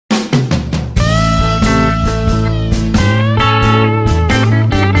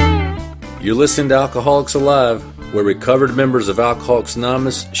You're listening to Alcoholics Alive, where recovered members of Alcoholics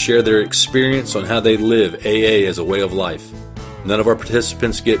Anonymous share their experience on how they live AA as a way of life. None of our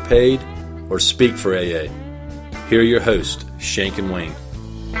participants get paid or speak for AA. Here are your hosts, Shank and Wayne.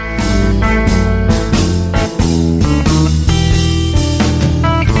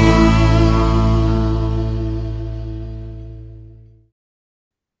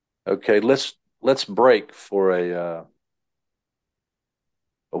 Okay, let's break for a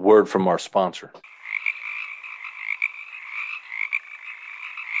word from our sponsor.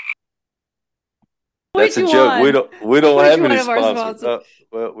 That's a joke. We don't have any sponsors.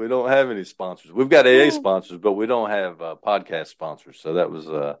 Well, we don't have any sponsors. We've got AA sponsors, but we don't have podcast sponsors. So that was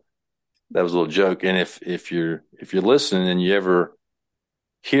a little joke. And if you're listening and you ever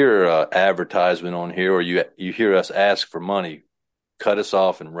hear advertisement on here, or you hear us ask for money, cut us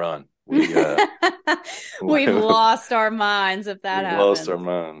off and run. We've lost our minds if that happens. Lost our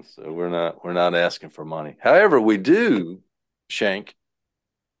minds. So we're not asking for money. However, we do, Shank.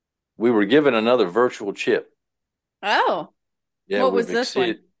 We were given another virtual chip. Oh. Yeah. What was this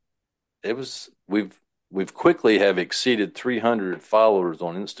one? We've quickly have exceeded 300 followers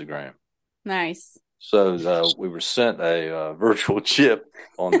on Instagram. Nice. So we were sent a virtual chip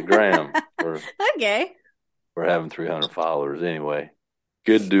on the gram for having 300 followers. Anyway,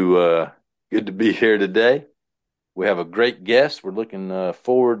 good to be here today. We have a great guest. We're looking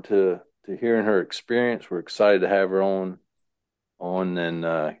forward to hearing her experience. We're excited to have her on.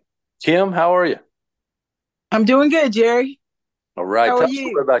 And Kim, how are you? I'm doing good, Jerry. All right. How Tell are us a you?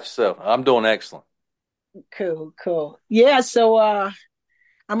 little bit about yourself. I'm doing excellent. Cool. Yeah, so I'm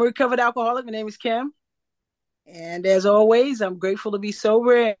a recovered alcoholic. My name is Kim. And as always, I'm grateful to be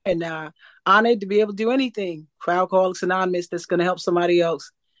sober and honored to be able to do anything for Alcoholics Anonymous that's going to help somebody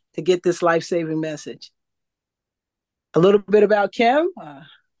else to get this life-saving message. A little bit about Kim. I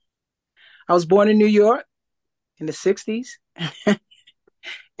was born in New York in the 60s.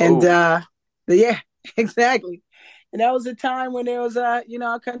 And yeah, exactly. And that was a time when there was, our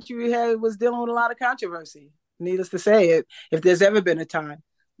country was dealing with a lot of controversy. Needless to say, if there's ever been a time,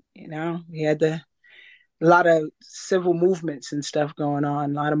 we had a lot of civil movements and stuff going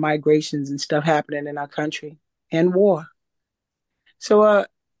on, a lot of migrations and stuff happening in our country, and war. So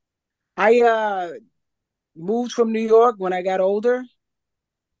I moved from New York when I got older.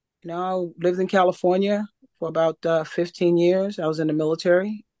 I lived in California for about 15 years. I was in the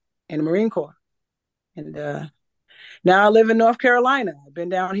military and the Marine Corps. And now I live in North Carolina. I've been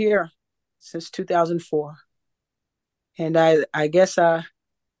down here since 2004. And I guess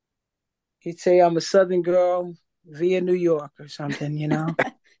you'd say I'm a Southern girl via New York or something, I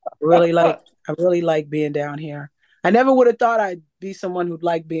really like being down here. I never would have thought I'd be someone who'd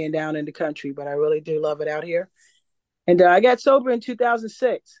like being down in the country, but I really do love it out here. And I got sober in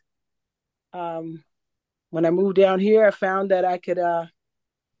 2006. When I moved down here, I found that I could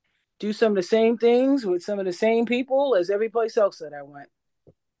do some of the same things with some of the same people as every place else that I went.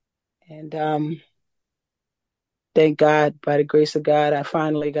 And thank God, by the grace of God, I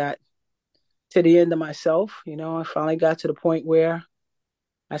finally got to the end of myself. I finally got to the point where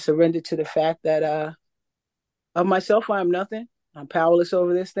I surrendered to the fact that of myself, I'm nothing. I'm powerless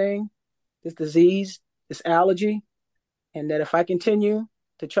over this thing, this disease, this allergy. And that if I continue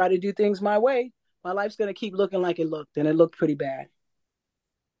to try to do things my way, my life's going to keep looking like it looked. And it looked pretty bad.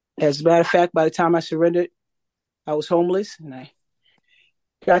 As a matter of fact, by the time I surrendered, I was homeless. And I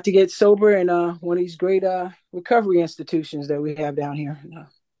got to get sober in one of these great recovery institutions that we have down here.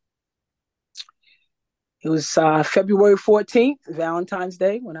 It was February 14th, Valentine's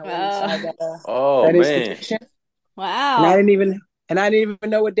Day, when I went inside that institution. Wow. And I didn't even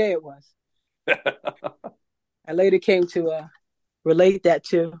know what day it was. I later came to relate that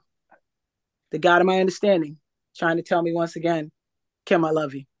to the God of my understanding, trying to tell me once again, Kim, I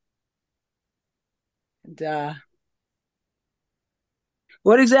love you. And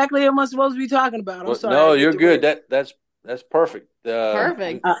what exactly am I supposed to be talking about? I'm sorry. No, you're good. That's perfect.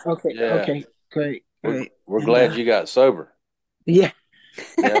 Perfect. Okay. Yeah. Okay. Great. We're glad you got sober. Yeah.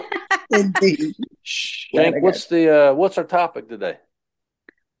 Yeah. Indeed. Shank, what's our topic today?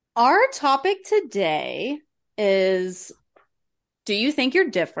 Our topic today is, do you think you're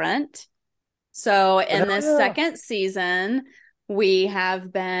different? So in this second season, we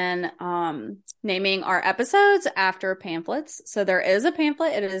have been naming our episodes after pamphlets. So there is a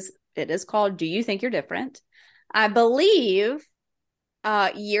pamphlet. It is called Do You Think You're Different? I believe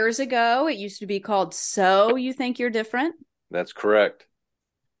years ago it used to be called So You Think You're Different? That's correct.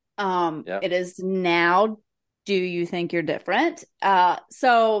 It is now Do You Think You're Different?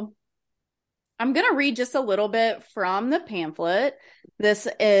 So I'm going to read just a little bit from the pamphlet. This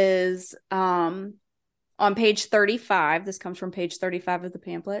is on page 35. This comes from page 35 of the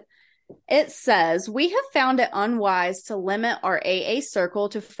pamphlet. It says, "We have found it unwise to limit our AA circle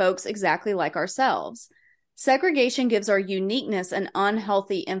to folks exactly like ourselves. Segregation gives our uniqueness an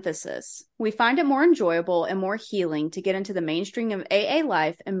unhealthy emphasis. We find it more enjoyable and more healing to get into the mainstream of AA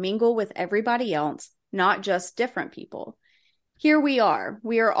life and mingle with everybody else, not just different people. Here we are.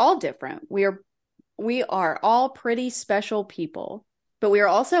 We are all different. We are all pretty special people, but we are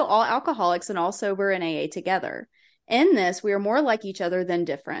also all alcoholics and all sober in AA together. In this, we are more like each other than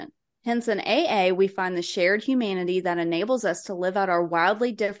different. Hence, in AA, we find the shared humanity that enables us to live out our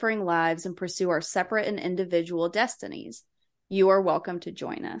wildly differing lives and pursue our separate and individual destinies. You are welcome to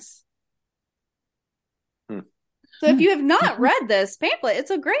join us." So if you have not read this pamphlet,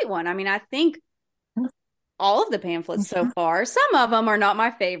 it's a great one. I mean, I think all of the pamphlets so far, some of them are not my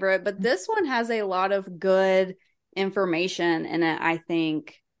favorite, but this one has a lot of good information in it, I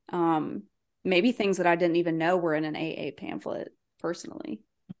think. Maybe things that I didn't even know were in an AA pamphlet, personally.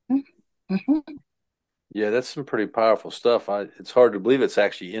 Yeah, that's some pretty powerful stuff. It's hard to believe it's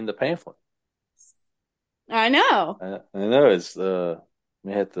actually in the pamphlet. I know. I know. It's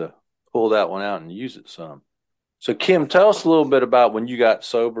we have to pull that one out and use it some. So, Kim, tell us a little bit about when you got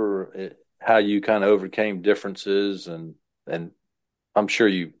sober, how you kind of overcame differences, and I'm sure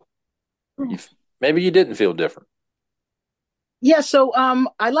you maybe you didn't feel different. Yeah, so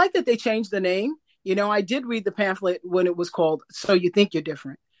I like that they changed the name. You know, I did read the pamphlet when it was called "So You Think You're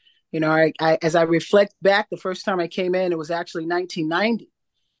Different." You know, I as I reflect back, the first time I came in, it was actually 1990,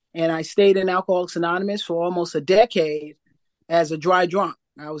 and I stayed in Alcoholics Anonymous for almost a decade as a dry drunk.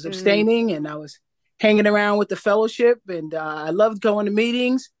 I was abstaining, and I was hanging around with the fellowship, and I loved going to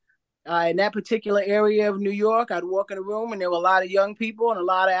meetings. In that particular area of New York, I'd walk in a room, and there were a lot of young people and a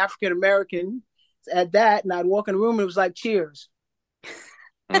lot of African Americans at that, and I'd walk in a room, and it was like Cheers.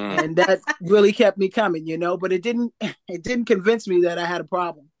 And that really kept me coming, you know, but it didn't convince me that I had a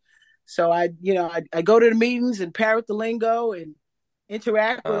problem. So I go to the meetings and parrot the lingo and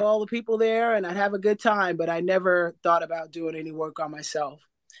interact with all the people there, and I'd have a good time, but I never thought about doing any work on myself.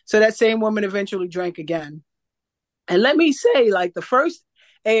 So that same woman eventually drank again. And let me say, like, the first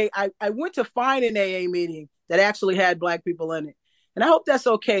I went to find an AA meeting that actually had Black people in it. And I hope that's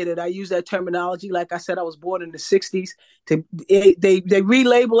okay that I use that terminology. Like I said, I was born in the 60s. They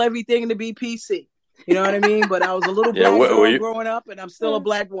relabel everything to be PC. You know what I mean? But I was a little Black girl growing up, and I'm still a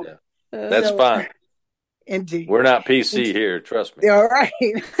Black woman. Yeah. That's fine. Indeed. We're not PC here. Trust me. All right.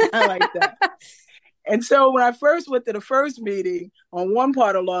 I like that. And so when I first went to the first meeting on one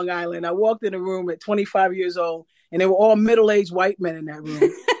part of Long Island, I walked in a room at 25 years old, and they were all middle-aged white men in that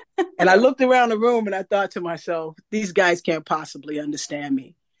room. And I looked around the room and I thought to myself, these guys can't possibly understand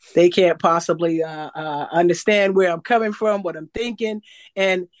me. They can't possibly understand where I'm coming from, what I'm thinking.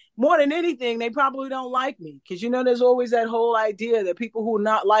 And more than anything, they probably don't like me. Because, you know, there's always that whole idea that people who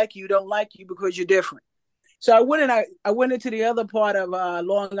not like you don't like you because you're different. So I went into the other part of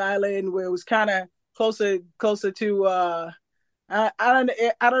Long Island where it was kind of closer to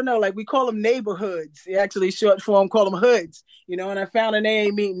I don't know, like we call them neighborhoods. Actually, short form, call them hoods, you know. And I found an AA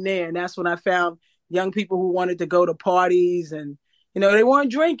meeting there, and that's when I found young people who wanted to go to parties, and you know, they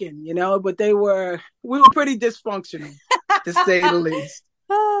weren't drinking, you know, but we were pretty dysfunctional, to say the least.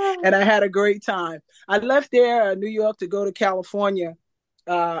 And I had a great time. I left there, New York, to go to California.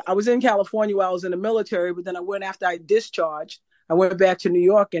 I was in California while I was in the military, but then I went after I discharged. I went back to New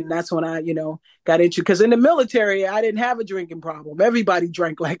York, and that's when I, you know, got into, because in the military, I didn't have a drinking problem. Everybody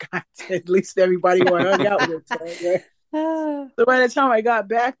drank like I did, at least everybody who I hung out with. So by the time I got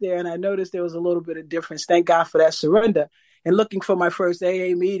back there and I noticed there was a little bit of difference, thank God for that surrender. And looking for my first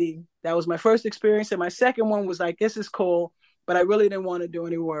AA meeting, that was my first experience. And my second one was like, this is cool, but I really didn't want to do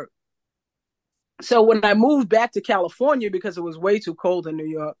any work. So when I moved back to California, because it was way too cold in New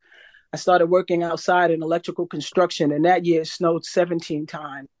York, I started working outside in electrical construction, and that year it snowed 17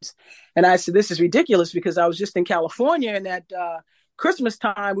 times. And I said, this is ridiculous, because I was just in California, and at Christmas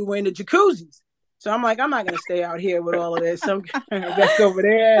time, we were in the jacuzzis. So I'm like, I'm not going to stay out here with all of this. I'm back over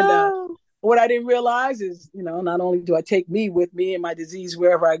there. And what I didn't realize is, you know, not only do I take me with me and my disease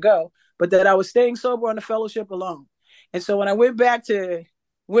wherever I go, but that I was staying sober on the fellowship alone. And so when I went to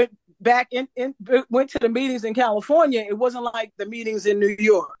the meetings in California, it wasn't like the meetings in New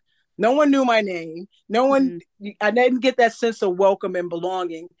York. No one knew my name. No one, I didn't get that sense of welcome and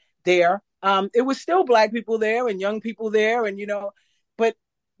belonging there. It was still Black people there and young people there, and, you know, but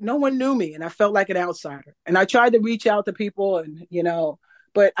no one knew me, and I felt like an outsider. And I tried to reach out to people, and, you know,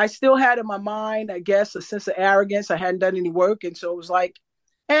 but I still had in my mind, I guess, a sense of arrogance. I hadn't done any work. And so it was like,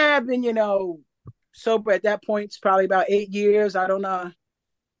 I've been, you know, sober at that point. It's probably about 8 years. I don't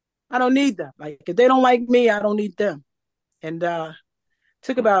need them. Like if they don't like me, I don't need them. And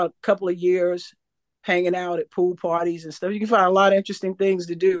took about a couple of years hanging out at pool parties and stuff. You can find a lot of interesting things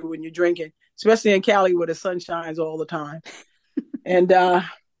to do when you're drinking, especially in Cali where the sun shines all the time. And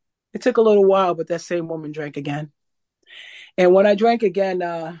it took a little while, but that same woman drank again. And when I drank again,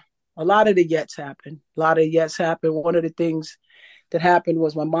 a lot of the yets happened. One of the things that happened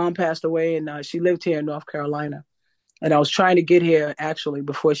was my mom passed away, and she lived here in North Carolina. And I was trying to get here actually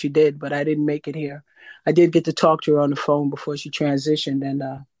before she did, but I didn't make it here. I did get to talk to her on the phone before she transitioned. And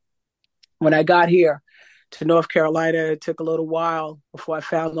when I got here to North Carolina, it took a little while before I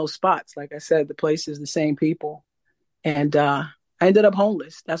found those spots. Like I said, the place is the same people. And I ended up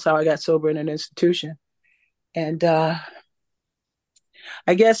homeless. That's how I got sober in an institution. And I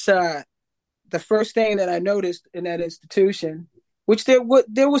guess the first thing that I noticed in that institution, which there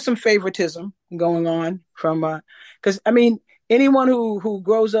was some favoritism going on from, because I mean, anyone who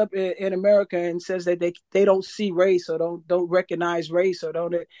grows up in America and says that they don't see race or don't recognize race or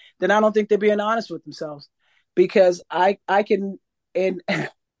then I don't think they're being honest with themselves, because I can, and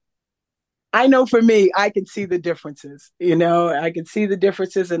I know for me, I can see the differences. I can see the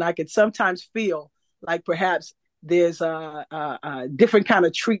differences, and I can sometimes feel like perhaps there's a different kind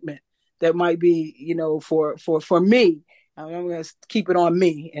of treatment that might be, for me. I'm going to keep it on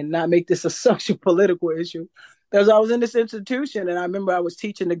me and not make this a social political issue. Because I was in this institution, and I remember I was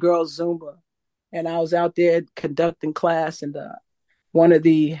teaching the girls Zumba, and I was out there conducting class, and one of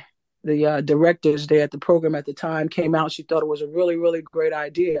the directors there at the program at the time came out. She thought it was a really, really great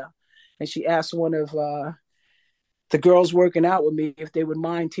idea. And she asked one of the girls working out with me if they would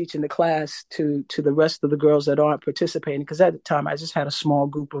mind teaching the class to the rest of the girls that aren't participating. Because at the time, I just had a small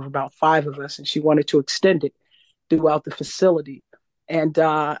group of about 5 of us, and she wanted to extend it throughout the facility. And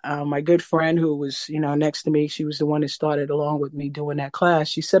my good friend who was, next to me, she was the one that started along with me doing that class.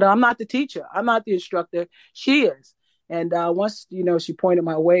 She said, "I'm not the teacher. I'm not the instructor. She is." And once, she pointed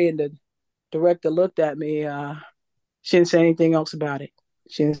my way and the director looked at me, she didn't say anything else about it.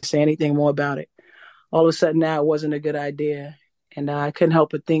 She didn't say anything more about it. All of a sudden now it wasn't a good idea. And I couldn't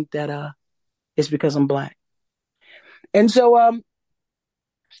help but think that it's because I'm Black. And so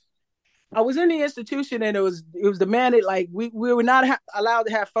I was in the institution, and it was demanded, like we were not allowed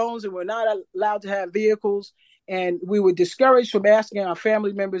to have phones, and we're not allowed to have vehicles. And we were discouraged from asking our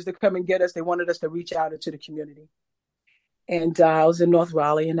family members to come and get us. They wanted us to reach out into the community. And I was in North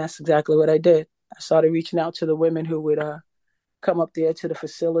Raleigh, and that's exactly what I did. I started reaching out to the women who would come up there to the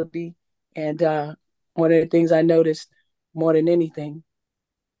facility. And one of the things I noticed more than anything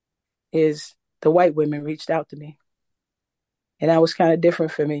is the white women reached out to me. And that was kind of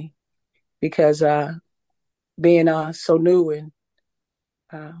different for me, because being so new, and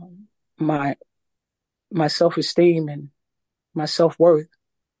my self-esteem and my self-worth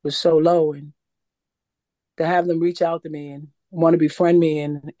was so low, and to have them reach out to me and want to befriend me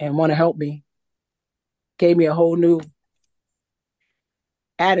and want to help me gave me a whole new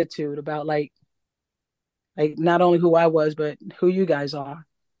attitude about like not only who I was, but who you guys are.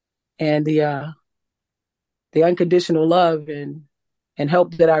 And the unconditional love and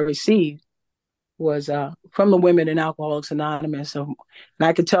help that I received was from the women in Alcoholics Anonymous. And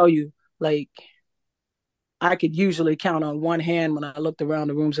I could tell you, like, I could usually count on one hand when I looked around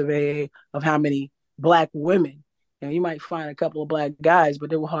the rooms of AA of how many Black women. You might find a couple of Black guys,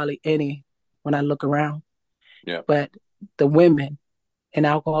 but there were hardly any when I look around. Yeah. But the women in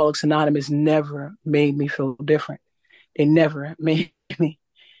Alcoholics Anonymous never made me feel different. They never made me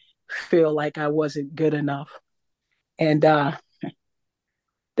feel like I wasn't good enough. And that's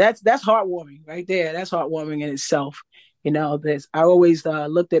heartwarming right there. That's heartwarming in itself. I always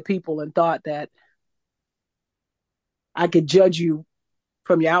looked at people and thought that I could judge you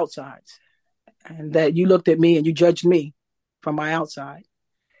from your outsides, and that you looked at me and you judged me from my outside.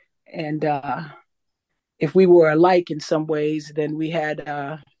 And if we were alike in some ways, then we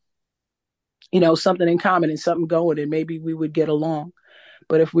had, something in common and something going, and maybe we would get along.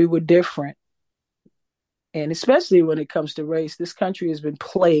 But if we were different, and especially when it comes to race, this country has been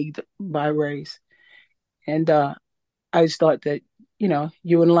plagued by race. And I just thought that,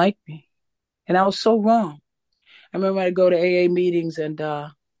 you wouldn't like me. And I was so wrong. I remember I'd go to AA meetings, and I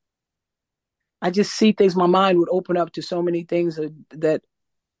just see things. My mind would open up to so many things that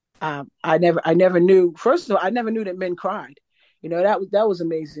I never knew. First of all, I never knew that men cried. That was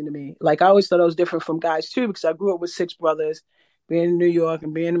amazing to me. Like, I always thought I was different from guys too, because I grew up with 6 brothers, being in New York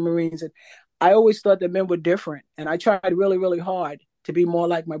and being in the Marines. And I always thought that men were different. And I tried really, really hard to be more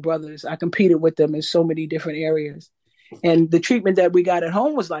like my brothers. I competed with them in so many different areas. And the treatment that we got at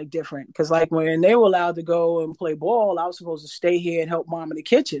home was like different because like when they were allowed to go and play ball, I was supposed to stay here and help mom in the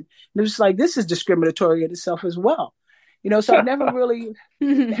kitchen. And it was like, this is discriminatory in itself as well. So I never really,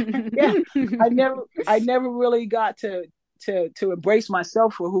 yeah, I never really got to embrace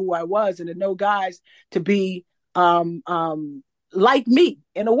myself for who I was and to know guys to be like me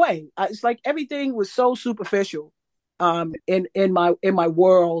in a way. It's like everything was so superficial in my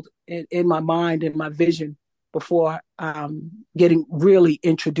world, in my mind, in my vision before getting really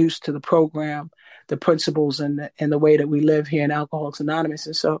introduced to the program, the principles, and the way that we live here in Alcoholics Anonymous.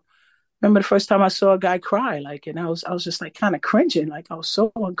 And so, remember the first time I saw a guy cry, like, and I was just like kind of cringing, like I was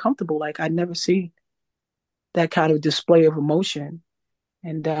so uncomfortable, like I'd never seen that kind of display of emotion.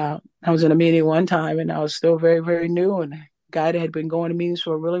 And I was in a meeting one time, and I was still very, very new, and a guy that had been going to meetings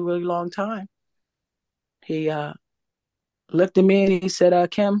for a really, really long time. He looked at me and he said,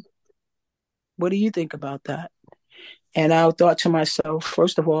 Kim, what do you think about that? And I thought to myself,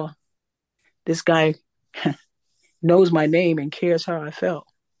 first of all, this guy knows my name and cares how I felt.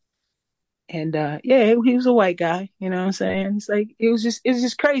 And yeah, he was a white guy, you know what I'm saying? It's like it was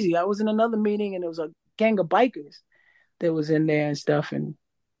just crazy. I was in another meeting and there was a gang of bikers that was in there and stuff. And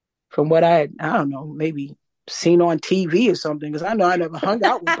from what I don't know, maybe seen on TV or something, because I know I never hung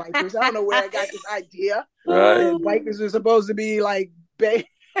out with bikers. I don't know where I got this idea. Right. Bikers are supposed to be like they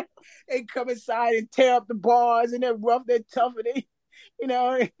come inside and tear up the bars and they're rough, they're tough, and they,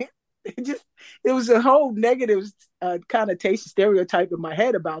 it was a whole negative connotation stereotype in my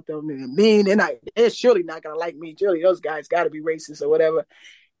head about them and mean, and they're surely not gonna like me. Surely those guys got to be racist or whatever,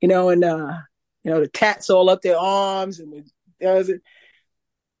 and the tats all up their arms, and those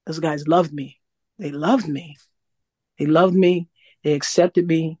guys loved me. They loved me. They loved me. They accepted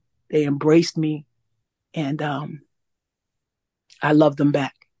me. They embraced me, and I loved them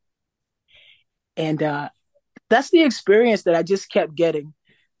back. And that's the experience that I just kept getting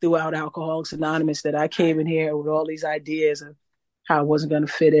throughout Alcoholics Anonymous, that I came in here with all these ideas of how I wasn't going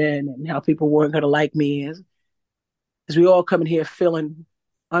to fit in and how people weren't going to like me. As we all come in here feeling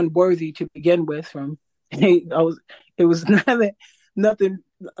unworthy to begin with, it was nothing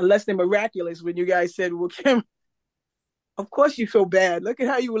less than miraculous when you guys said, well, Kim, of course you feel bad. Look at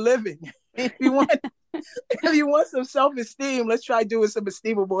how you were living. If you want some self-esteem, let's try doing some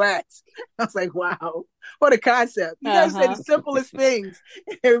esteemable acts. I was like, wow, what a concept. You guys say the simplest things.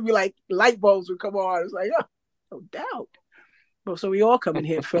 It would be like light bulbs would come on. It's like, oh, no doubt. But so we all come in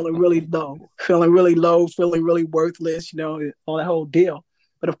here feeling really low, feeling really worthless, all that whole deal.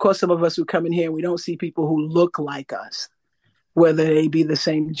 But of course, some of us who come in here, we don't see people who look like us, whether they be the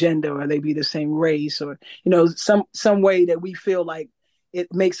same gender or they be the same race, or, some way that we feel like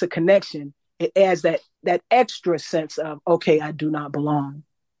it makes a connection. It adds that extra sense of, okay, I do not belong.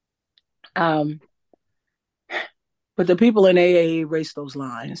 But the people in AA erase those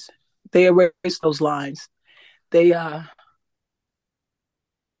lines. They erase those lines. It's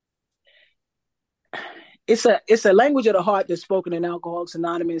a language of the heart that's spoken in Alcoholics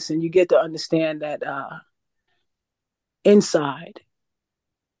Anonymous, and you get to understand that inside,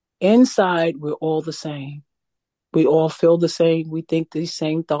 we're all the same. We all feel the same. We think these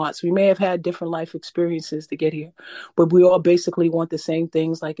same thoughts. We may have had different life experiences to get here, but we all basically want the same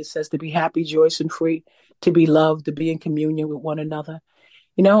things, like it says, to be happy, joyous, and free, to be loved, to be in communion with one another.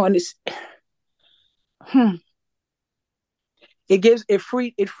 And it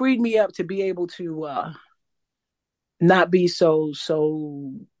freed me up to be able to not be so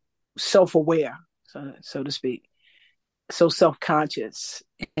self-aware, so to speak, so self-conscious,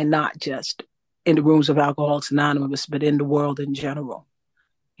 and not just in the rooms of Alcoholics Anonymous, but in the world in general.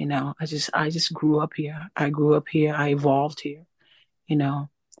 I just grew up here. I grew up here. I evolved here.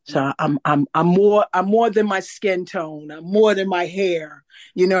 So I'm more than my skin tone. I'm more than my hair.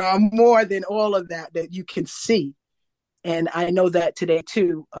 I'm more than all of that you can see. And I know that today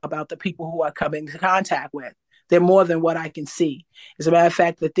too about the people who I come into contact with. They're more than what I can see. As a matter of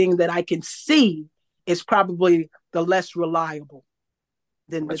fact, the thing that I can see is probably the less reliable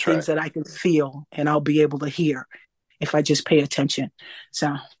than the things that I can feel and I'll be able to hear if I just pay attention.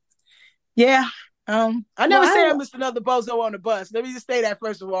 So, yeah. I never say I'm just another bozo on the bus. Let me just say that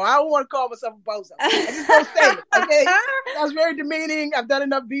first of all. I don't want to call myself a bozo. I just don't say it, okay? That was very demeaning. I've done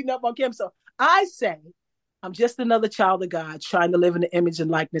enough beating up on Kim. So I say I'm just another child of God trying to live in the image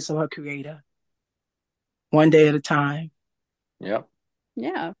and likeness of her creator. One day at a time. Yep.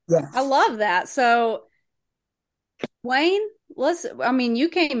 Yeah. Yes. I love that. So, Wayne, you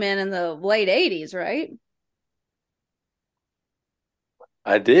came in the late 80s, right?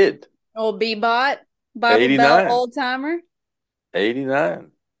 I did. Old B-Bot, Bible Belt old timer.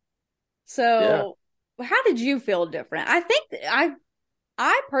 89. So, how did you feel different? I think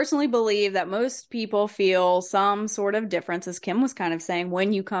I personally believe that most people feel some sort of difference, as Kim was kind of saying,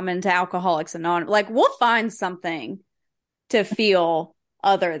 when you come into Alcoholics Anonymous. Like, we'll find something to feel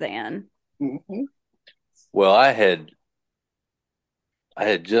other than. Mm-hmm. Well, I had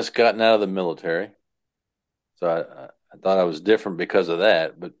just gotten out of the military, so I thought I was different because of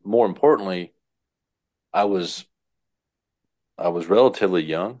that. But more importantly, I was relatively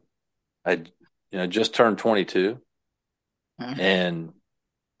young. I just turned 22, and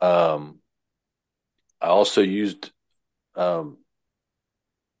I also used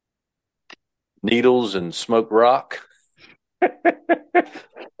needles and smoked rock.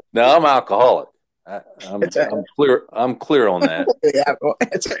 Now I'm alcoholic. I'm clear. I'm clear on that. Yeah,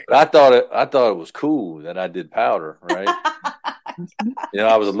 that's right. But I thought it was cool that I did powder, right?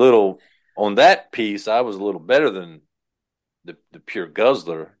 I was a little on that piece. I was a little better than the pure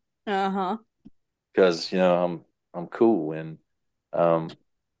guzzler. Because I'm cool, and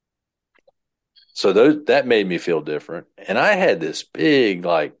so that made me feel different. And I had this big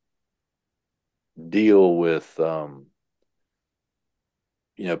deal with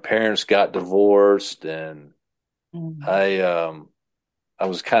parents got divorced, and I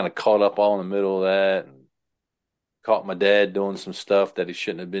was kind of caught up all in the middle of that, and caught my dad doing some stuff that he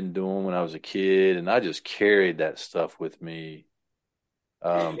shouldn't have been doing when I was a kid, and I just carried that stuff with me.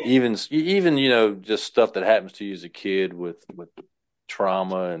 Even just stuff that happens to you as a kid with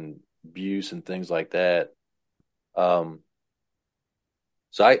trauma and abuse and things like that. So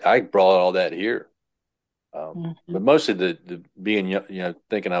I brought all that here. But mostly the being,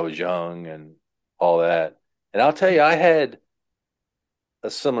 thinking I was young and all that. And I'll tell you, I had a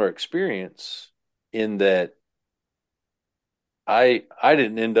similar experience in that I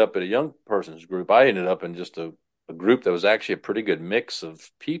didn't end up at a young person's group. I ended up in just a group that was actually a pretty good mix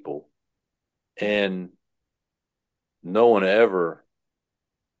of people. And no one ever.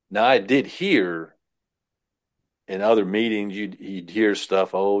 Now, I did hear in other meetings, you'd hear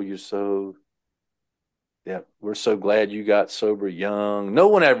stuff. Oh, we're so glad you got sober young. No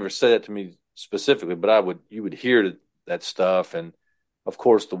one ever said it to me specifically, but you would hear that stuff. And of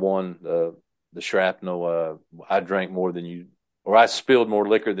course, the shrapnel, I drank more than you, or I spilled more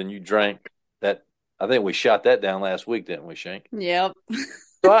liquor than you drank. That, I think we shot that down last week, didn't we, Shank? Yep.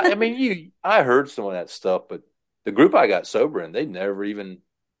 So I heard some of that stuff, but the group I got sober in, they never even,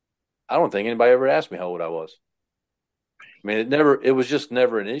 I don't think anybody ever asked me how old I was. I mean, it was just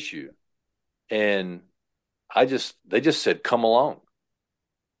never an issue. And they just said, come along.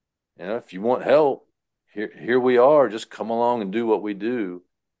 If you want help, here we are, just come along and do what we do.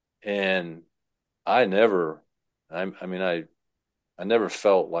 And I never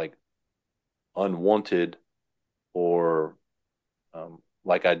felt like unwanted or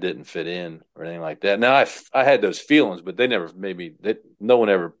like I didn't fit in or anything like that. Now I had those feelings, but no one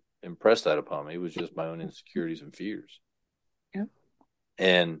ever impressed that upon me. It was just my own insecurities and fears. Yeah.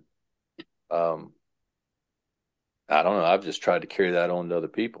 And I don't know. I've just tried to carry that on to other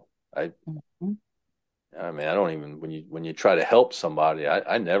people. I mean, I don't even, when you try to help somebody,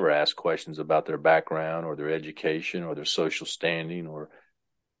 I never ask questions about their background or their education or their social standing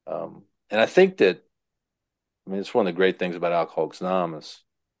and I think that, it's one of the great things about Alcoholics Anonymous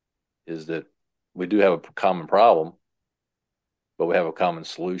is that we do have a common problem, but we have a common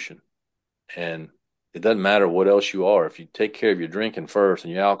solution. And it doesn't matter what else you are. If you take care of your drinking first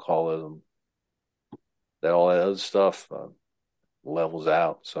and your alcoholism, all that other stuff levels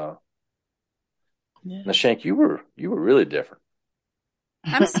out. So, Now, Shank, you were really different.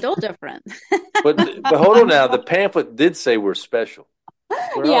 I'm still different. but hold on now. The pamphlet did say we're special.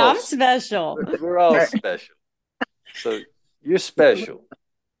 I'm special. We're all special. So you're special.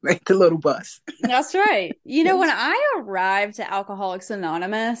 Like the little bus. That's right. When I arrived to Alcoholics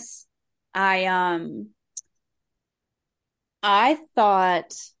Anonymous, I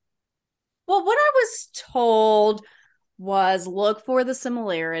thought, well, what I was told was look for the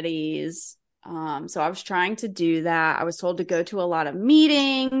similarities. So I was trying to do that. I was told to go to a lot of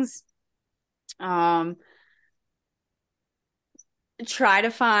meetings, try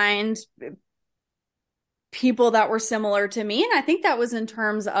to find people that were similar to me. And I think that was in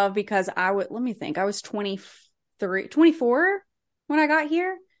terms of, because I was 24 when I got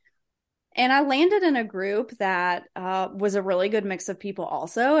here. And I landed in a group that was a really good mix of people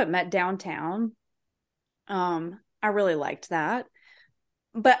also. It met downtown. I really liked that.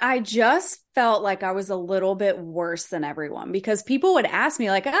 But I just felt like I was a little bit worse than everyone, because people would ask me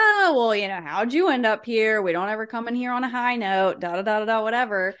like, oh, well, how'd you end up here? We don't ever come in here on a high note,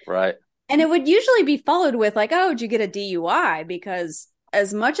 whatever. Right. And it would usually be followed with like, oh, did you get a DUI? Because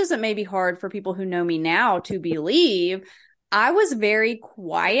as much as it may be hard for people who know me now to believe, I was very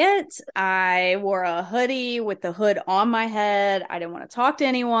quiet. I wore a hoodie with the hood on my head. I didn't want to talk to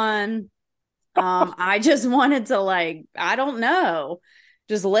anyone. I just wanted to, like, I don't know,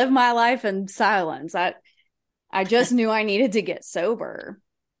 just live my life in silence. I just knew I needed to get sober.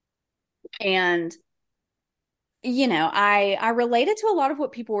 And, you know, I related to a lot of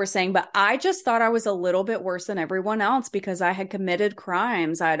what people were saying, but I just thought I was a little bit worse than everyone else because I had committed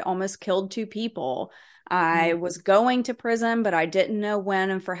crimes. I had almost killed 2 people. I was going to prison, but I didn't know when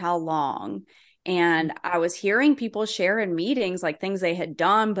and for how long. And I was hearing people share in meetings like things they had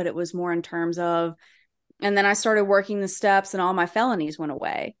done, but it was more in terms of, and then I started working the steps and all my felonies went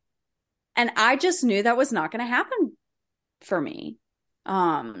away. And I just knew that was not going to happen for me.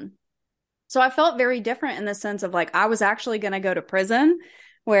 So I felt very different in the sense of like, I was actually going to go to prison,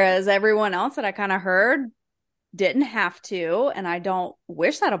 whereas everyone else that I kind of heard didn't have to. And I don't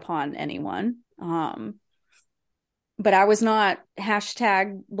wish that upon anyone. But I was not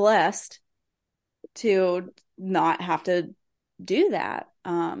 #blessed to not have to do that.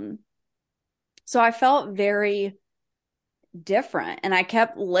 So I felt very different, and I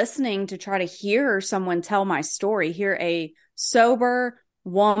kept listening to try to hear someone tell my story, hear a sober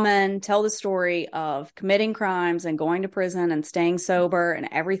woman tell the story of committing crimes and going to prison and staying sober and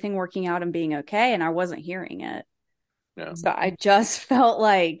everything working out and being okay. And I wasn't hearing it. Yeah. So I just felt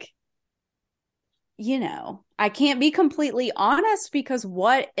like, you know, I can't be completely honest because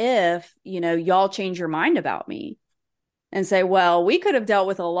what if, you know, y'all change your mind about me and say, well, we could have dealt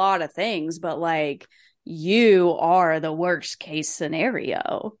with a lot of things, but like, you are the worst case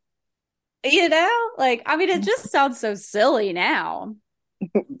scenario. You know, like, I mean, it just sounds so silly now.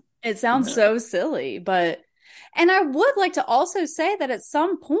 It sounds so silly, but, and I would like to also say that at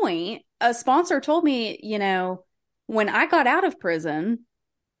some point, a sponsor told me, you know, when I got out of prison,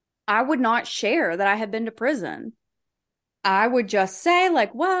 I would not share that I had been to prison. I would just say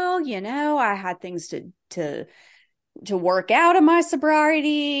like, well, you know, I had things to work out in my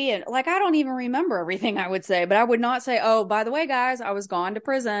sobriety. And like, I don't even remember everything I would say, but I would not say, oh, by the way, guys, I was gone to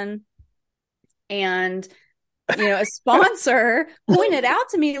prison. And, you know, a sponsor pointed out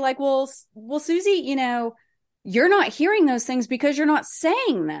to me like, well, Susie, you know, you're not hearing those things because you're not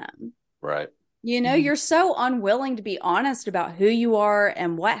saying them. Right. You know, you're so unwilling to be honest about who you are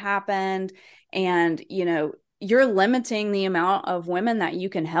and what happened. And, you know, you're limiting the amount of women that you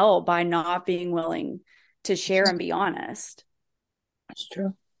can help by not being willing to share and be honest. That's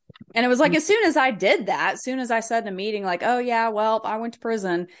true. And it was like, as soon as I did that, as soon as I said in a meeting, like, oh yeah, well, I went to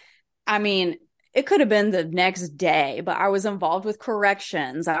prison. I mean, it could have been the next day, but I was involved with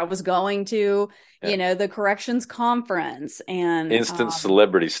corrections. I was going to, you know, the corrections conference and instant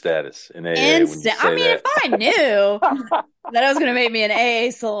celebrity status in AA. Instant. I mean, if I knew that I was going to make me an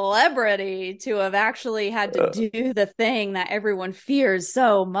AA celebrity to have actually had to do the thing that everyone fears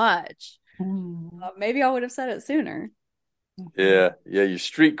so much, maybe I would have said it sooner. Yeah. Your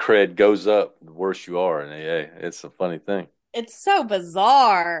street cred goes up the worse you are in AA. It's a funny thing. It's so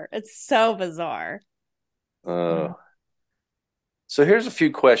bizarre. So here's a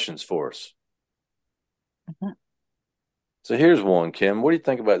few questions for us. So here's one, Kim. What do you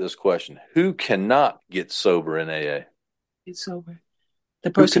think about this question? Who cannot get sober in AA? Get sober.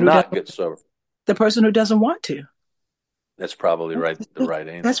 The person who cannot get sober. The person who doesn't want to. That's probably right. The right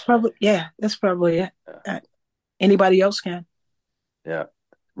answer. That's probably it. Yeah. Anybody else can. Yeah.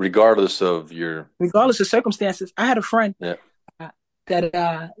 Regardless of circumstances. I had a friend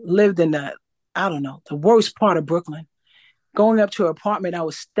that lived in the worst part of Brooklyn. Going up to her apartment, I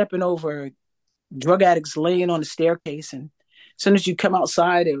was stepping over drug addicts laying on the staircase. And as soon as you come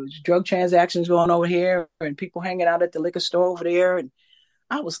outside, there was drug transactions going over here and people hanging out at the liquor store over there. And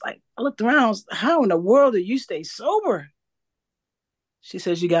I was like, I looked around, I was, how in the world do you stay sober? She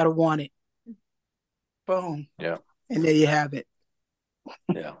says, you got to want it. Boom. Yeah. And there you have it.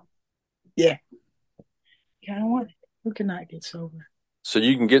 Yeah. Yeah. You gotta want it. Who cannot get sober? So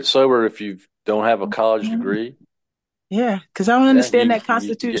you can get sober if you don't have a college degree? Yeah, because I don't understand that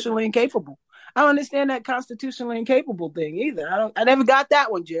constitutionally incapable. I don't understand that constitutionally incapable thing either. I never got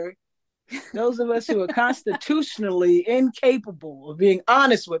that one, Jerry. Those of us who are constitutionally incapable of being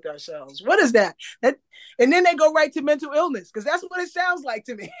honest with ourselves. What is that? And then they go right to mental illness, because that's what it sounds like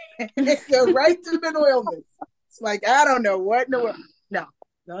to me. They go right to mental illness. It's like, I don't know what in the world. No,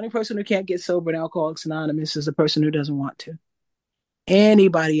 the only person who can't get sober in Alcoholics Anonymous is the person who doesn't want to.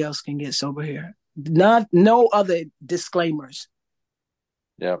 Anybody else can get sober here. No other disclaimers.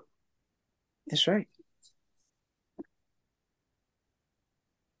 Yeah. That's right.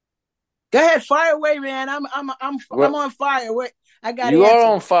 Go ahead, fire away, man. I'm on fire. I got You answers.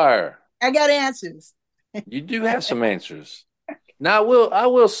 are on fire. I got answers. You do have some answers. Now, I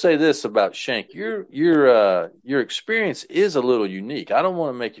will say this about Shank. Your experience is a little unique. I don't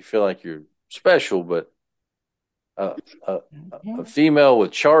want to make you feel like you're special, but a, a, a female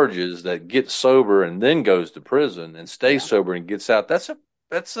with charges that gets sober and then goes to prison and stays sober and gets out. That's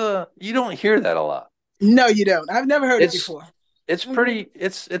a you don't hear that a lot. No, you don't. I've never heard it before. It's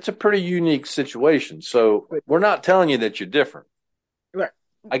a pretty unique situation. So we're not telling you that you're different. Right.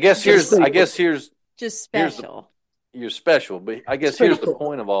 I guess here's just special. You're special, but I guess here's the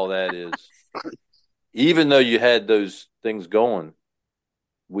point of all that is, even though you had those things going,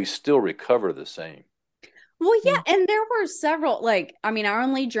 we still recover the same. Well, yeah, and there were several, like, I mean, I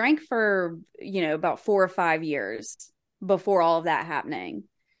only drank for, about 4 or 5 years before all of that happening.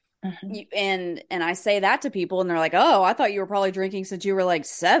 And I say that to people and they're like, oh, I thought you were probably drinking since you were like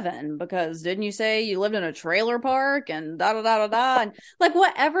 7 because didn't you say you lived in a trailer park and da da da da da, and like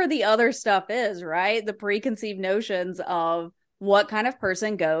whatever the other stuff is, right? The preconceived notions of what kind of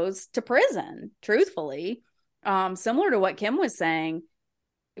person goes to prison, truthfully. Similar to what Kim was saying,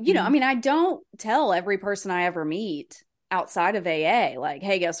 I mean, I don't tell every person I ever meet outside of AA, like,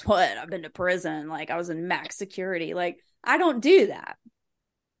 hey, guess what? I've been to prison. Like, I was in max security. Like, I don't do that.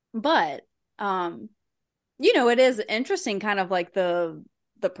 But, it is interesting kind of like the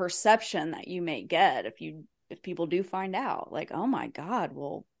perception that you may get if people do find out, like, oh my God,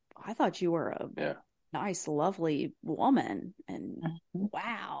 well, I thought you were a nice, lovely woman. And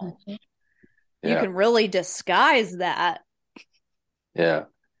wow, you can really disguise that. Yeah.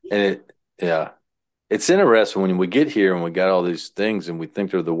 And it's interesting when we get here and we got all these things and we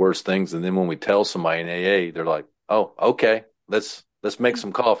think they're the worst things. And then when we tell somebody in AA, they're like, oh, okay, let's make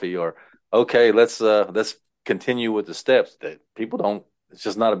some coffee, or okay, let's continue with the steps. That people don't. It's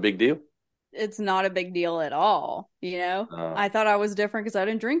just not a big deal. It's not a big deal at all. I thought I was different because I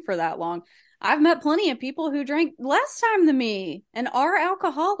didn't drink for that long. I've met plenty of people who drank less time than me and are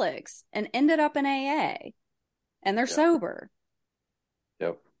alcoholics and ended up in AA, and they're sober.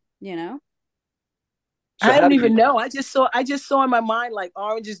 Yep. So I don't even know. I just saw in my mind like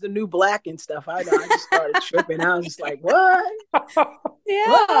orange is the new black and stuff. I just started tripping. I was just like, what? Yeah.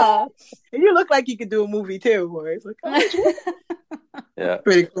 What? And you look like you could do a movie too, where it's like, yeah,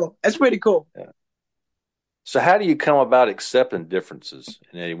 pretty cool. That's pretty cool. Yeah. So how do you come about accepting differences?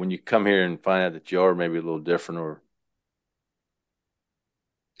 And when you come here and find out that you are maybe a little different, or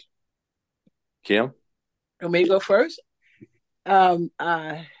Kim? Want me to go first?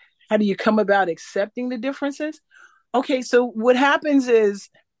 How do you come about accepting the differences? Okay, so what happens is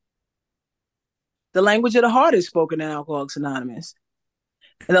the language of the heart is spoken in Alcoholics Anonymous.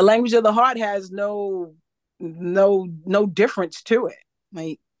 And the language of the heart has no difference to it.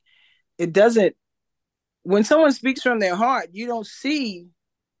 Like, it doesn't, when someone speaks from their heart, you don't see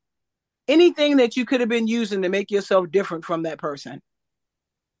anything that you could have been using to make yourself different from that person.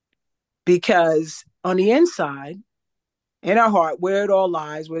 Because on the inside, in our heart, where it all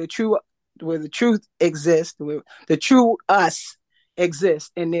lies, where the truth exists, where the true us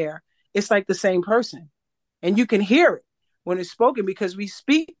exists in there, it's like the same person. And you can hear it when it's spoken because we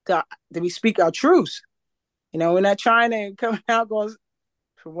speak our truths. We're not trying to come out goes,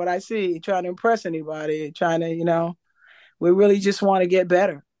 from what I see, trying to impress anybody, trying to, we really just want to get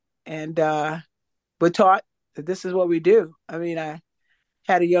better. And we're taught that this is what we do. I mean, I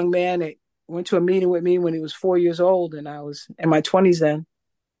had a young man that went to a meeting with me when he was 4 years old, and I was in my 20s then.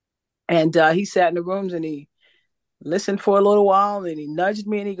 And he sat in the rooms and he listened for a little while, and he nudged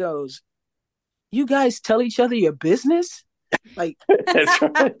me and he goes, "You guys tell each other your business?" Like, that's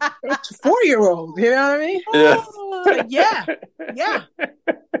right. It's 4-year-old, you know what I mean? Yeah. Like, yeah.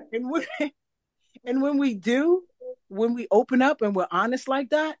 And when we open up and we're honest like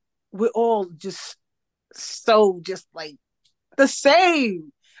that, we're all just like the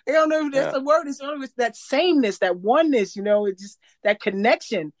same. I don't know if that's the word. It's that sameness, that oneness, it's just that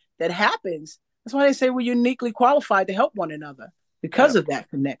connection that happens. That's why they say we're uniquely qualified to help one another because of that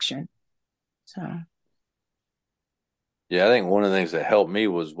connection. So. Yeah, I think one of the things that helped me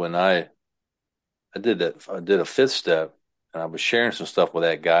was when I did a 5th step, and I was sharing some stuff with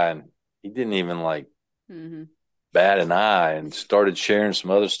that guy, and he didn't even bat an eye, and started sharing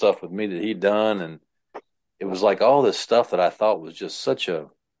some other stuff with me that he'd done, and it was like all this stuff that I thought was just such a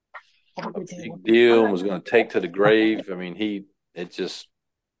big deal and was going to take to the grave. I mean, it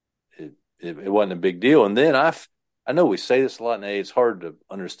wasn't a big deal. And then I know we say this a lot in AA, it's hard to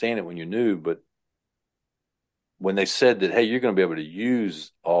understand it when you're new, but when they said that, hey, you're going to be able to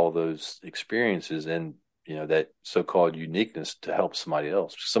use all those experiences and, that so-called uniqueness to help somebody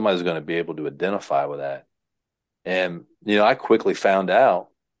else, somebody's going to be able to identify with that. And, I quickly found out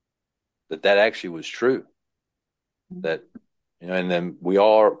that actually was true. That, and then we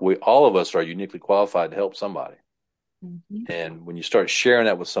all of us are uniquely qualified to help somebody. Mm-hmm. And when you start sharing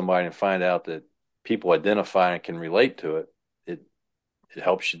that with somebody and find out that people identify and can relate to it, it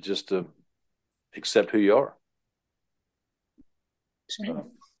helps you just to accept who you are.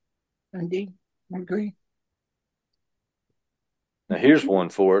 So. Indeed. I agree. Now, here's one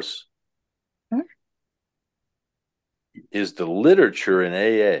for us. Hmm? Is the literature in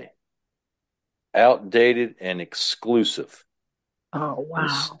AA outdated and exclusive? Oh,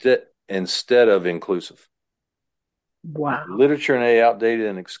 wow. Instead of inclusive. Wow. Literature in AA outdated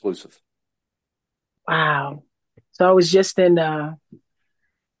and exclusive. Wow. So I was just in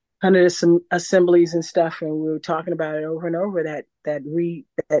under some assemblies and stuff, and we were talking about it over and over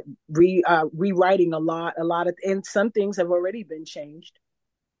rewriting a lot of, and some things have already been changed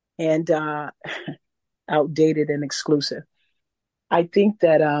and outdated and exclusive. I think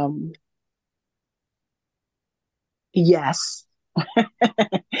that yes.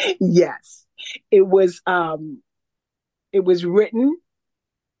 Yes. It was written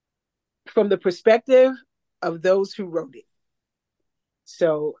from the perspective of those who wrote it.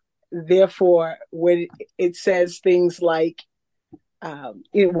 So therefore, when it says things like, of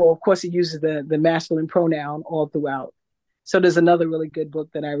course, it uses the masculine pronoun all throughout. So there's another really good book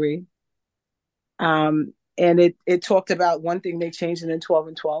that I read. And it talked about one thing they changed in 12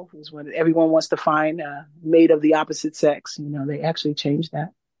 and 12 was when everyone wants to find a mate of the opposite sex. They actually changed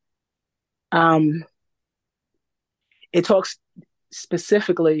that. It talks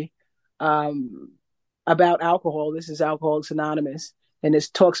specifically about alcohol. This is Alcoholics Anonymous. And it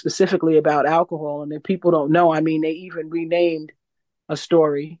talks specifically about alcohol. And if people don't know, they even renamed a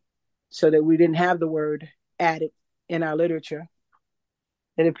story so that we didn't have the word addict in our literature.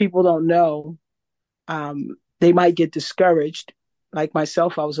 And if people don't know, they might get discouraged. Like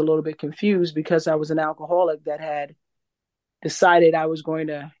myself, I was a little bit confused because I was an alcoholic that had decided I was going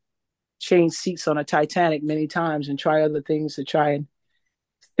to change seats on a Titanic many times and try other things to try and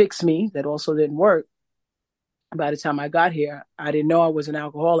fix me. That also didn't work. By the time I got here, I didn't know I was an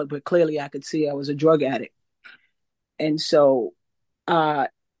alcoholic, but clearly I could see I was a drug addict. And so I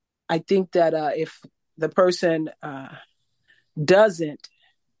think that if the person doesn't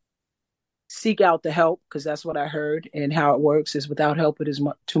seek out the help, because that's what I heard, and how it works is without help, it is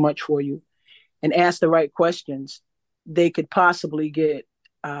too much for you, and ask the right questions, they could possibly get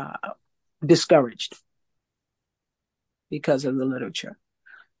discouraged because of the literature.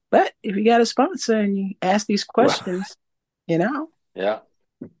 But if you got a sponsor and you ask these questions, yeah,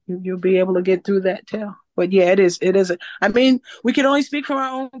 you'll be able to get through that too. But yeah, it is. We can only speak from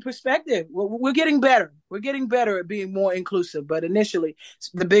our own perspective. We're getting better. We're getting better at being more inclusive. But initially,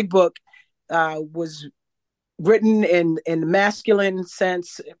 the big book was written in the masculine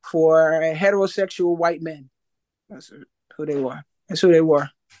sense for heterosexual white men. That's who they were.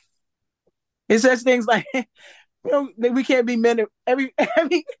 It says things like, we can't be men. Every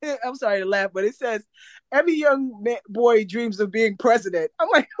I'm sorry to laugh, but it says every young boy dreams of being president. I'm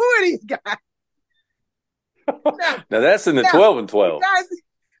like, who are these guys? Now that's in the 12 and 12.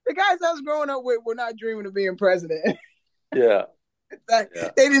 The guys I was growing up with were not dreaming of being president. Yeah. They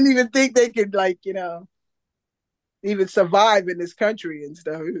didn't even think they could, even survive in this country and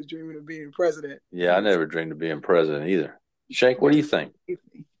stuff. He was dreaming of being president. Yeah, I never dreamed of being president either. Shank, what do you think?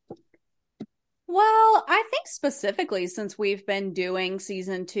 Well, I think specifically since we've been doing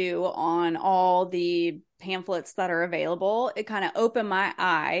season 2 on all the pamphlets that are available, it kind of opened my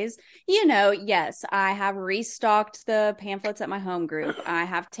eyes. Yes, I have restocked the pamphlets at my home group. I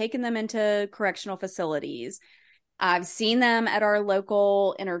have taken them into correctional facilities. I've seen them at our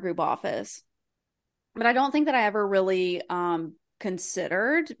local intergroup office. But I don't think that I ever really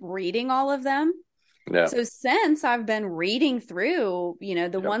considered reading all of them. Yeah. So since I've been reading through,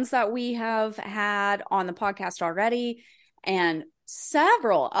 the ones that we have had on the podcast already and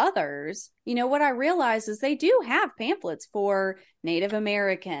several others, what I realized is they do have pamphlets for Native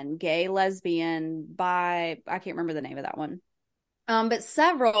American, gay, lesbian, bi, I can't remember the name of that one. But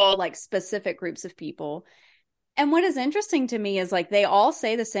several specific groups of people. And what is interesting to me is they all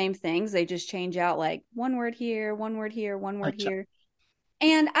say the same things. They just change out one word here, one word here, one word here.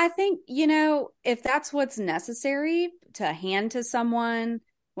 And I think, if that's what's necessary to hand to someone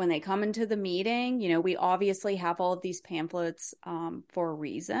when they come into the meeting, we obviously have all of these pamphlets for a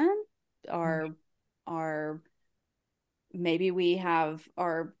reason, or maybe we have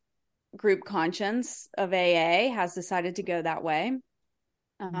our group conscience of AA has decided to go that way.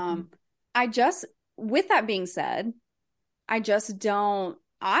 With that being said, I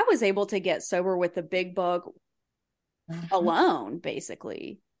was able to get sober with the big book alone,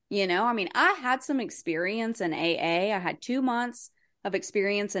 basically. I mean, I had some experience in AA. I had 2 months of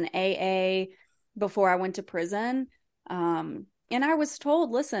experience in AA before I went to prison. And I was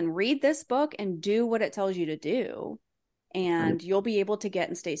told, listen, read this book and do what it tells you to do. And you'll be able to get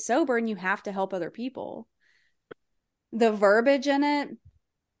and stay sober, and you have to help other people. The verbiage in it,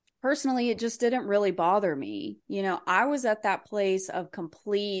 personally, it just didn't really bother me. I was at that place of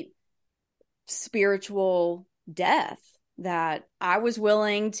complete spiritual death that I was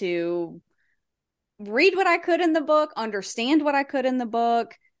willing to read what I could in the book, understand what I could in the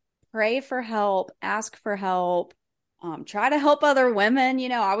book, pray for help, ask for help, try to help other women.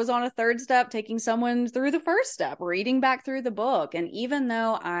 I was on a third step, taking someone through the first step, reading back through the book. And even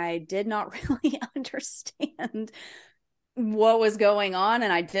though I did not really understand what was going on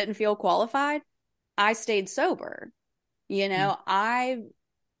and I didn't feel qualified, I stayed sober. I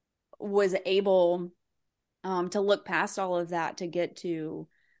was able to look past all of that to get to,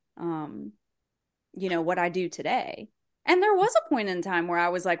 what I do today. And there was a point in time where I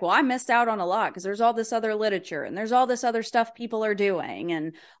was like, well, I missed out on a lot because there's all this other literature and there's all this other stuff people are doing.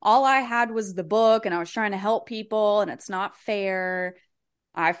 And all I had was the book, and I was trying to help people, and it's not fair.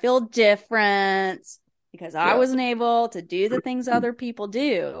 I feel different because I wasn't able to do the things other people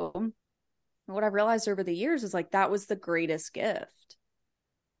do. And what I realized over the years is like, that was the greatest gift,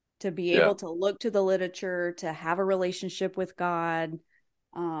 to be able to look to the literature, to have a relationship with God,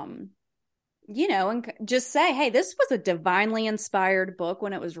 and just say, hey, this was a divinely inspired book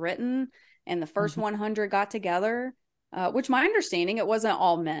when it was written, and the first 100 got together, which my understanding, it wasn't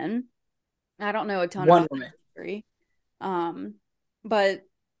all men. I don't know a ton of history. But,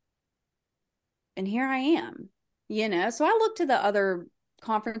 and here I am, so I look to the other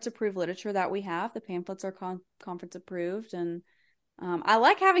conference approved literature that we have. The pamphlets are conference approved, and I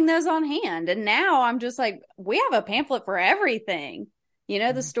like having those on hand. And now I'm just like, we have a pamphlet for everything.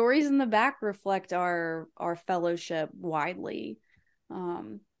 The stories in the back reflect our fellowship widely.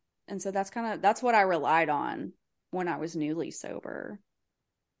 And so that's what I relied on when I was newly sober.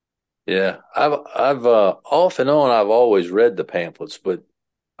 Yeah. I've off and on, I've always read the pamphlets, but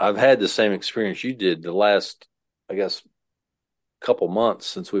I've had the same experience you did the last, I guess, couple months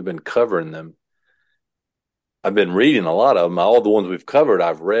since we've been covering them. I've been reading a lot of them. All the ones we've covered,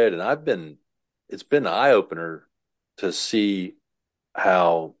 I've read, and it's been an eye opener to see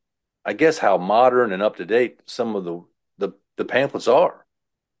how modern and up to date some of the pamphlets are.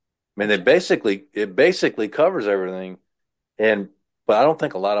 I mean, it basically covers everything, but I don't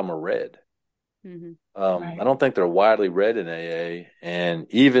think a lot of them are read. Mm-hmm. Right. I don't think they're widely read in AA, and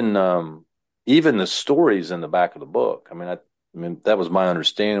even the stories in the back of the book. I mean, that was my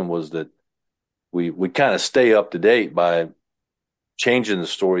understanding, was that we kind of stay up to date by changing the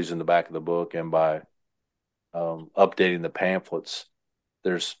stories in the back of the book and by updating the pamphlets.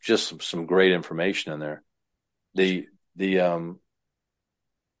 There's just some great information in there. The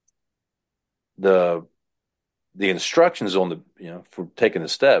instructions on for taking the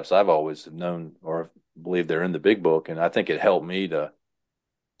steps, I've always known or believed they're in the big book, and I think it helped me to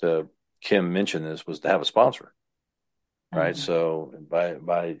Kim mentioned this, was to have a sponsor. Right. Mm-hmm. So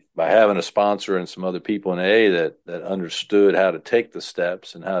by having a sponsor and some other people in AA that understood how to take the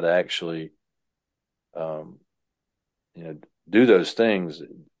steps and how to actually, do those things,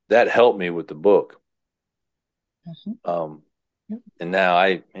 that helped me with the book. Mm-hmm. And now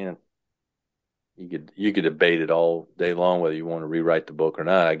you could debate it all day long whether you want to rewrite the book or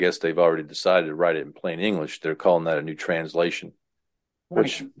not. I guess they've already decided to write it in plain English. They're calling that a new translation,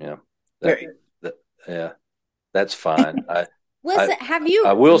 which that's fine. Listen,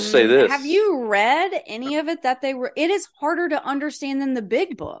 I will say this. Have you read any of it it is harder to understand than the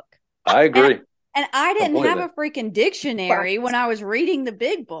big book. I agree. And I didn't have a freaking dictionary when I was reading the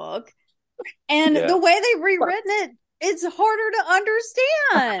big book. And the way they've rewritten it, it's harder to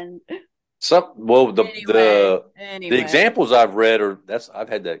understand. The examples I've read I've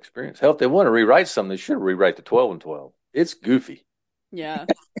had that experience. Hell, if they want to rewrite something, they should rewrite the 12 and 12. It's goofy. Yeah.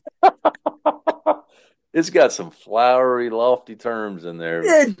 It's got some flowery, lofty terms in there.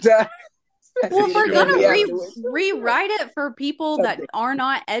 It does. Well, if we're going to rewrite it for people that are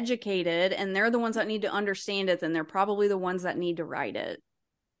not educated and they're the ones that need to understand it, then they're probably the ones that need to write it.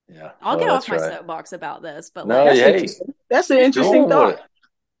 Yeah. I'll get off my soapbox about this, but that's an interesting thought.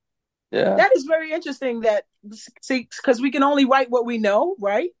 Yeah. That is very interesting, because we can only write what we know,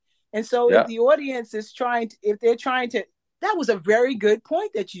 right? And so if the audience is that was a very good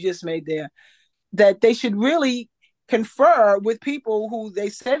point that you just made there, that they should really confer with people who they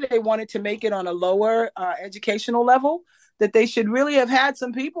said they wanted to make it on a lower educational level, that they should really have had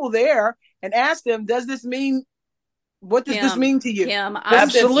some people there and ask them, does this mean What does this mean to you? Kim,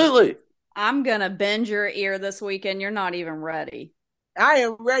 absolutely. I'm going to bend your ear this weekend. You're not even ready. I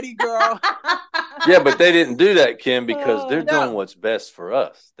am ready, girl. Yeah, but they didn't do that, Kim, because they're doing what's best for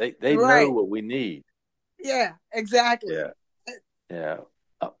us. They know what we need. Yeah, exactly. Yeah.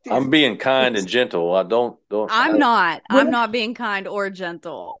 I'm being kind and gentle. I'm not being kind or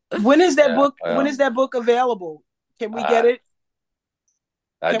gentle. When is that book? When is that book available? Can we get it?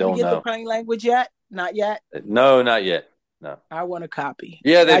 Can we get the plain language yet? Not yet. No, not yet. No. I want a copy.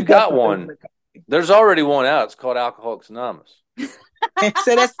 Yeah, they've got one. There's already one out. It's called Alcoholics Anonymous.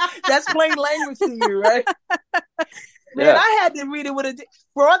 So that's plain language to you, right? Man, I had to read it with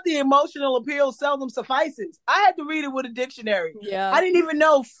frothy emotional appeal seldom suffices. I had to read it with a dictionary. Yeah. I didn't even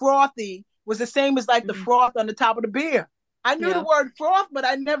know frothy was the same as like the froth on the top of the beer. I knew the word froth, but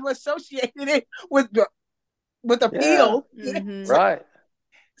I never associated it with appeal. Mm-hmm. Right.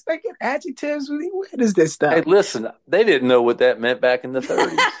 It's like adjectives. What is this stuff? Hey, listen, they didn't know what that meant back in the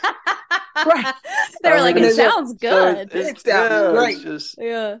 30s. Right. They were like, it sounds good. It sounds great.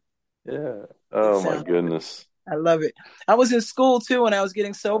 Yeah. Oh, my goodness. I love it. I was in school, too, when I was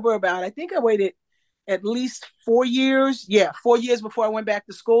getting sober I think I waited at least 4 years. Yeah, 4 years before I went back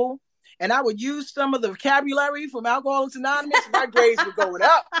to school. And I would use some of the vocabulary from Alcoholics Anonymous. My grades were going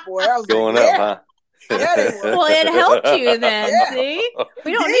up, boy. I was going up, huh? Yeah, they were. Well, it helped you then, see?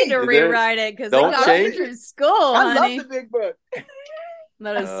 We don't need to rewrite it because it got you through school, honey. I love the big book.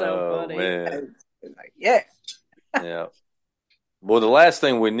 That is so funny. Man. Like, yeah. Well, the last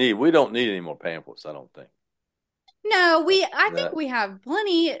thing we don't need any more pamphlets, I don't think. No, I think we have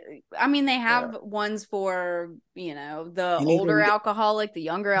plenty. I mean, they have ones for, the older alcoholic, the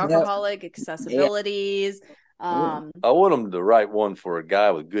younger alcoholic, accessibilities. I want them to write one for a guy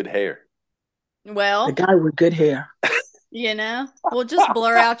with good hair. Well, a guy with good hair. We'll just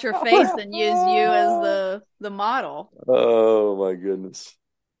blur out your face and use you as the model. Oh my goodness.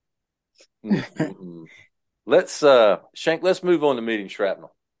 Let's Shank, let's move on to meeting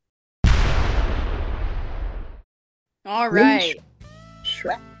shrapnel. All right.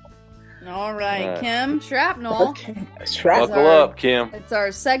 Shrapnel. All right, Kim, shrapnel. Okay. Buckle up, Kim. It's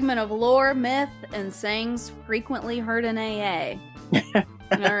our segment of lore, myth, and sayings frequently heard in AA.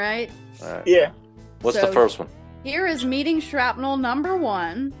 All right. Yeah. What's the first one? Here is meeting shrapnel number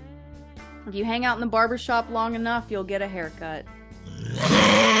 1. If you hang out in the barbershop long enough, you'll get a haircut.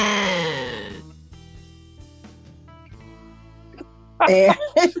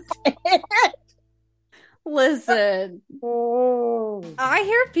 Listen, I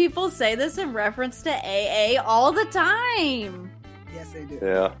hear people say this in reference to AA all the time. Yes, they do.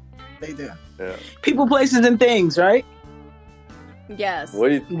 Yeah. They do. Yeah. People, places, and things, right? Yes. What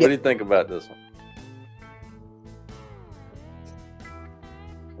do you think about this one?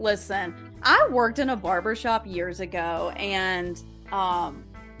 Listen, I worked in a barbershop years ago, and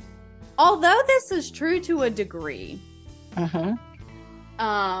although this is true to a degree, I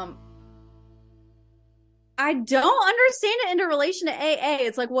don't understand it in relation to AA.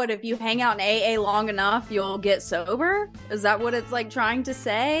 It's like, what, if you hang out in AA long enough, you'll get sober? Is that what it's like trying to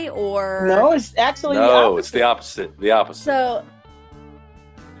say? Or no, it's actually it's the opposite. The opposite. So,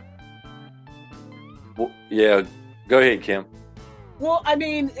 well, yeah, go ahead, Kim. Well, I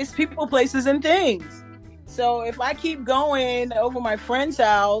mean, it's people, places, and things. So if I keep going over my friend's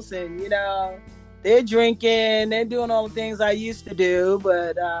house and, they're drinking, they're doing all the things I used to do,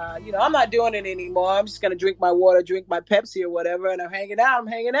 but, I'm not doing it anymore. I'm just going to drink my water, drink my Pepsi or whatever, and I'm hanging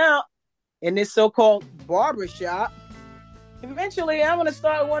out in this so-called barbershop. Eventually, I'm going to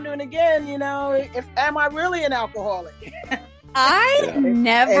start wondering again, am I really an alcoholic? I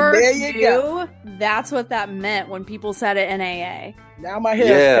never knew that's what that meant when people said it in AA. Now my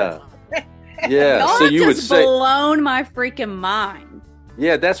hair. Yeah. Y'all So you would say, blown my freaking mind.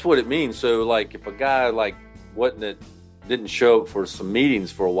 Yeah, that's what it means. So, like, if a guy didn't show up for some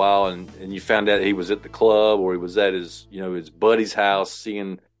meetings for a while, and you found out he was at the club or he was at his his buddy's house,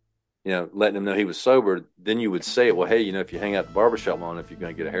 seeing, letting him know he was sober, then you would say, well, hey, if you hang out at the barbershop long enough, you're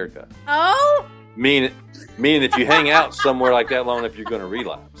going to get a haircut. Oh. Meaning if you hang out somewhere like that long enough, you're going to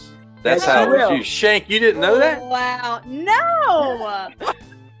relapse. That's how it was used. Shank, you didn't know that? Wow. No.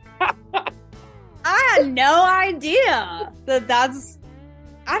 I had no idea that's...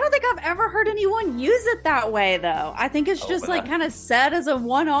 I don't think I've ever heard anyone use it that way, though. I think it's just kind of said as a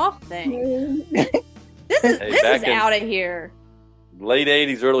one-off thing. This is out of here. Late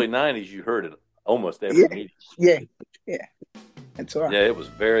 80s, early 90s, you heard it almost every meeting. Yeah. That's right. Yeah, it was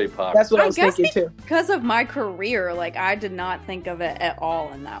very popular. That's what I was thinking too. Because of my career, I did not think of it at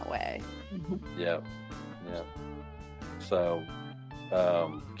all in that way. Yeah. So,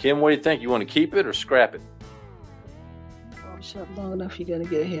 Kim, what do you think? You want to keep it or scrap it? barbershop long enough, you're gonna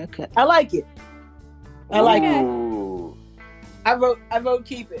get a haircut. I like it. I like it. I vote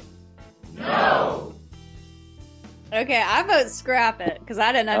keep it. No. Okay, I vote scrap it because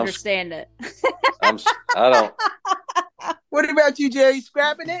I didn't understand it. I don't. What about you, Jay?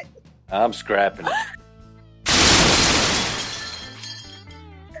 Scrapping it? I'm scrapping it.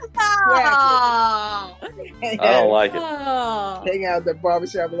 Oh. I don't like it. Hang out at the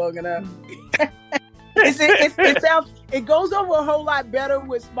barbershop long enough. It goes over a whole lot better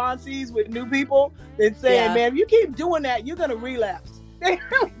with sponsees, with new people, than saying, man, if you keep doing that, you're going to relapse. They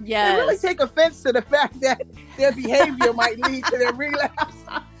really take offense to the fact that their behavior might lead to their relapse.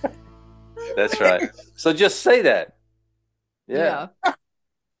 That's right. So just say that. Yeah.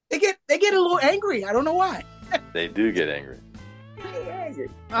 They get a little angry. I don't know why. They do get angry.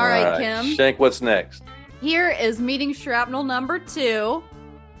 All right, Kim. Shank, what's next? Here is meeting shrapnel number 2.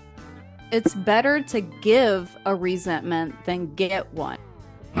 It's better to give a resentment than get one.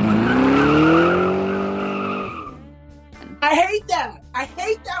 I hate that. I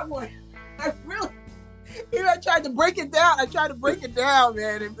hate that one. I really, I tried to break it down.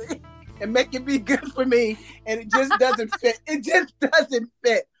 Man, and make it be good for me. And it just doesn't fit. It just doesn't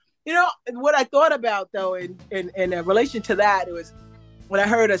fit. You know, what I thought about, though, in relation to that, it was when I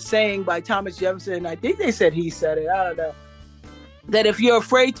heard a saying by Thomas Jefferson. I think they said he said it. I don't know. That if you're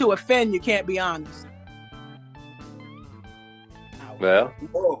afraid to offend, you can't be honest. Well,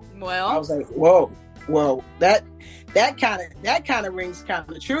 I was like, whoa, that kind of rings kind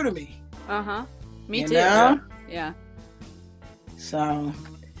of true to me. Me too. Know? Yeah. So,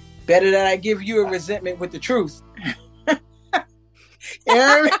 better that I give you a resentment with the truth. You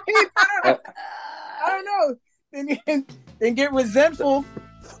know what I mean? I don't know. Then get resentful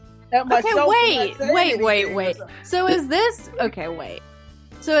at myself. Okay, wait. So is this okay? Wait.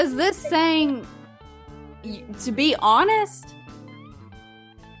 So is this saying to be honest?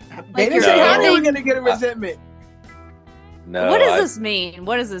 They didn't say how they were going to get a resentment. No. What does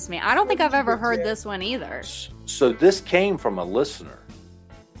this mean? I don't think I've ever heard this one either. So this came from a listener.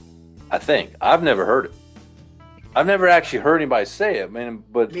 I think. I've never heard it. I've never actually heard anybody say it, man.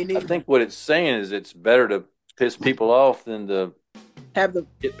 But I think what it's saying is it's better to piss people off than to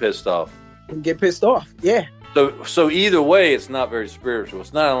get pissed off. And get pissed off, yeah. So either way, it's not very spiritual.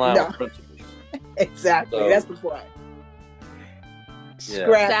 It's not in line with principles. Exactly. So, that's the point.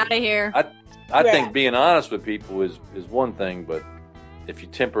 Scrap. It's out of here. I think being honest with people is one thing, but if you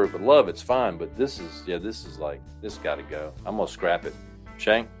temper it with love, it's fine. But this is like, this got to go. I'm gonna scrap it.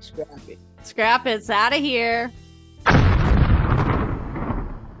 Shank? Scrap it. It's out of here.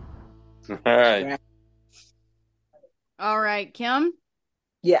 All right, Kim?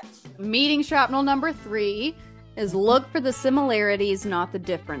 Yes. Meeting shrapnel number 3 is look for the similarities, not the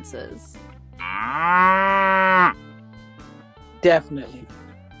differences. Definitely.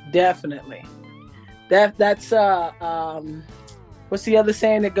 That's what's the other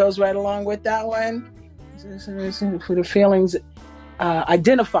saying that goes right along with that one? For the feelings,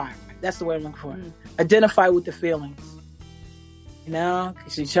 identify. That's the word I'm looking for. Identify with the feelings. You know,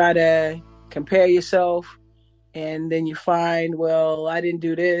 because you try to compare yourself, and then you find, well, I didn't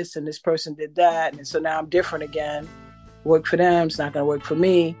do this, and this person did that, and so now I'm different again. Work for them, it's not going to work for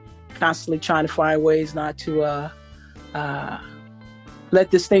me. Constantly trying to find ways not to let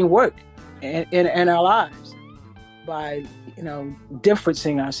this thing work in our lives by,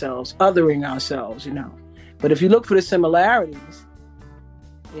 differencing ourselves, othering ourselves, But if you look for the similarities,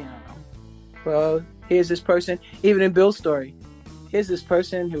 well, here's this person, even in Bill's story, here's this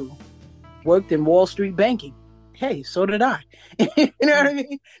person who worked in Wall Street banking. Hey, so did I. You know what I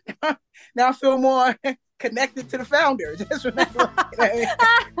mean? Now I feel more connected to the founder.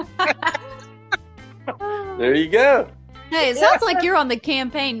 There you go. Hey, it sounds like you're on the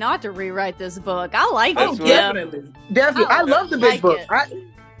campaign not to rewrite this book. I like it. Definitely. I love the big book. I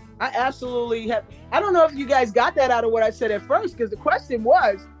absolutely have. I don't know if you guys got that out of what I said at first, because the question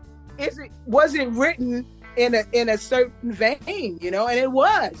was it written in a certain vein, and it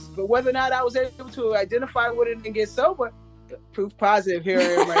was. But whether or not I was able to identify with it and get sober, proof positive here I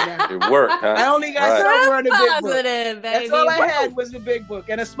am right now. It worked, huh? I only got sober on the big book. Baby. That's all I had was the big book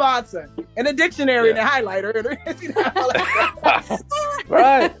and a sponsor and a dictionary and a highlighter.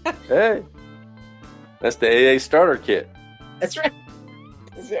 Right. Hey. That's the AA starter kit. That's right.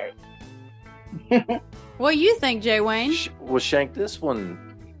 What do you think, Jay Wayne? Well, Shank, this one,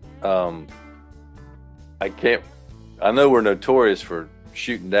 I know we're notorious for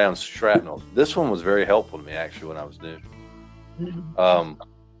shooting down shrapnel. This one was very helpful to me, actually, when I was new.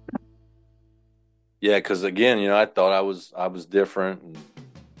 Yeah, because again, I thought I was different,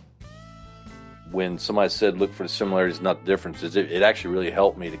 when somebody said look for the similarities, not the differences, it actually really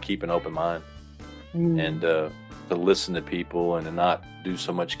helped me to keep an open mind and to listen to people and to not do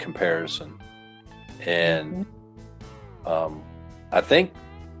so much comparison. And I think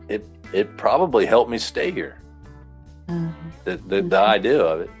it probably helped me stay here. The idea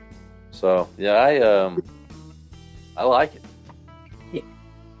of it. So yeah, I like it. Yeah.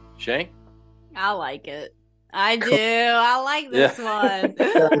 Shank? I like it. I do. I like this one.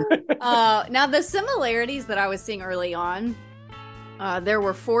 Now, the similarities that I was seeing early on, there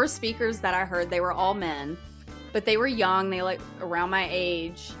were 4 speakers that I heard. They were all men, but they were young. They like around my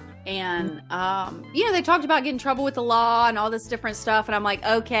age. And, they talked about getting in trouble with the law and all this different stuff. And I'm like,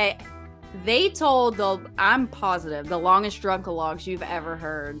 okay, they told I'm positive, the longest drunkalogs you've ever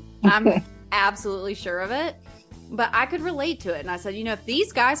heard. I'm absolutely sure of it. But I could relate to it. And I said, if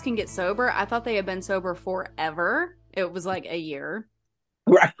these guys can get sober, I thought they had been sober forever. It was like a year.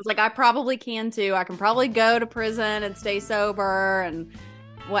 Right. I was like, I probably can too. I can probably go to prison and stay sober and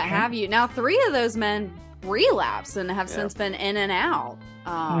what have you. Now, 3 of those men relapsed and have since been in and out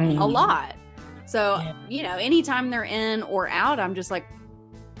a lot. So, anytime they're in or out, I'm just like,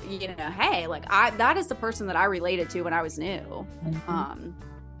 hey, like that is the person that I related to when I was new.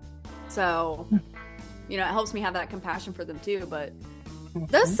 So... it helps me have that compassion for them too. But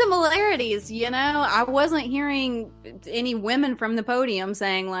those similarities, I wasn't hearing any women from the podium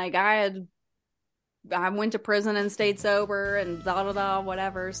saying like I went to prison and stayed sober and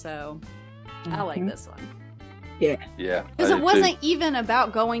whatever. So I like this one. Yeah. Because it wasn't even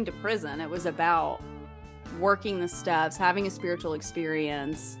about going to prison. It was about working the steps, having a spiritual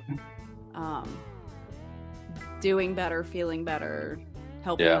experience, doing better, feeling better,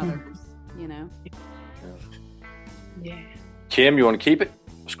 helping others, Yeah. Kim, you want to keep it?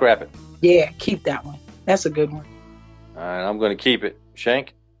 Scrap it. Yeah, keep that one. That's a good one. All right, I'm going to keep it.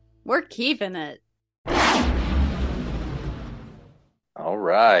 Shank? We're keeping it. All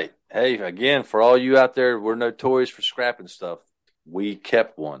right. Hey, again, for all you out there, we're notorious for scrapping stuff. We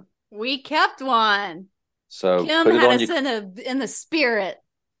kept one. So Kim put it had on us in the spirit.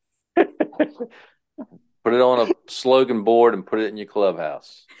 Put it on a slogan board and put it in your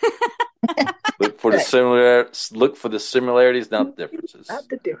clubhouse. Look for the similarities, not the differences. Not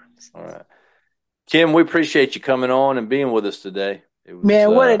the difference. All right. Kim, we appreciate you coming on and being with us today.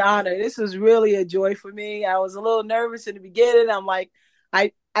 Man, what an honor. This was really a joy for me. I was a little nervous in the beginning. I'm like,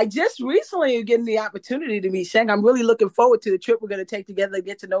 I just recently am getting the opportunity to meet Shank. I'm really looking forward to the trip we're going to take together to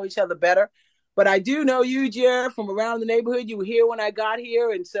get to know each other better. But I do know you, Jared, from around the neighborhood. You were here when I got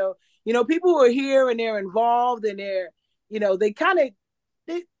here. And so, people who are here and they're involved and they're,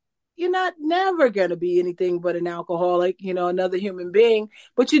 you're not never going to be anything but an alcoholic, another human being,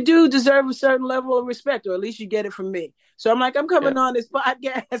 but you do deserve a certain level of respect, or at least you get it from me. So I'm like, I'm coming on this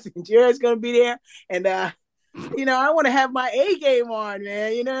podcast and Jared's going to be there. And, I want to have my A game on,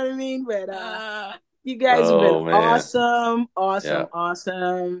 man. You know what I mean? But you guys have been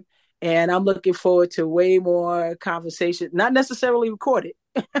awesome. And I'm looking forward to way more conversations, not necessarily recorded,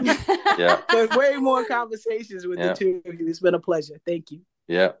 but way more conversations with the two of you. It's been a pleasure. Thank you.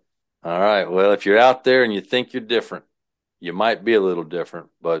 Yeah. All right. Well, if you're out there and you think you're different, you might be a little different,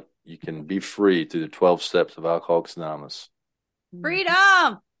 but you can be free through the 12 steps of Alcoholics Anonymous.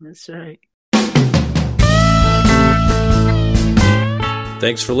 Freedom! That's right.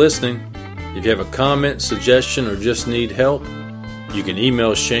 Thanks for listening. If you have a comment, suggestion, or just need help, you can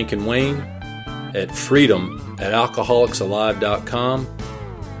email Shank and Wayne at freedom@alcoholicsalive.com.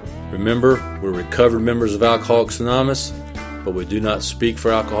 Remember, we're recovered members of Alcoholics Anonymous, but we do not speak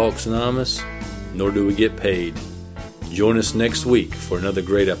for Alcoholics Anonymous, nor do we get paid. Join us next week for another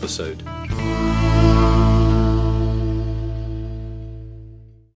great episode.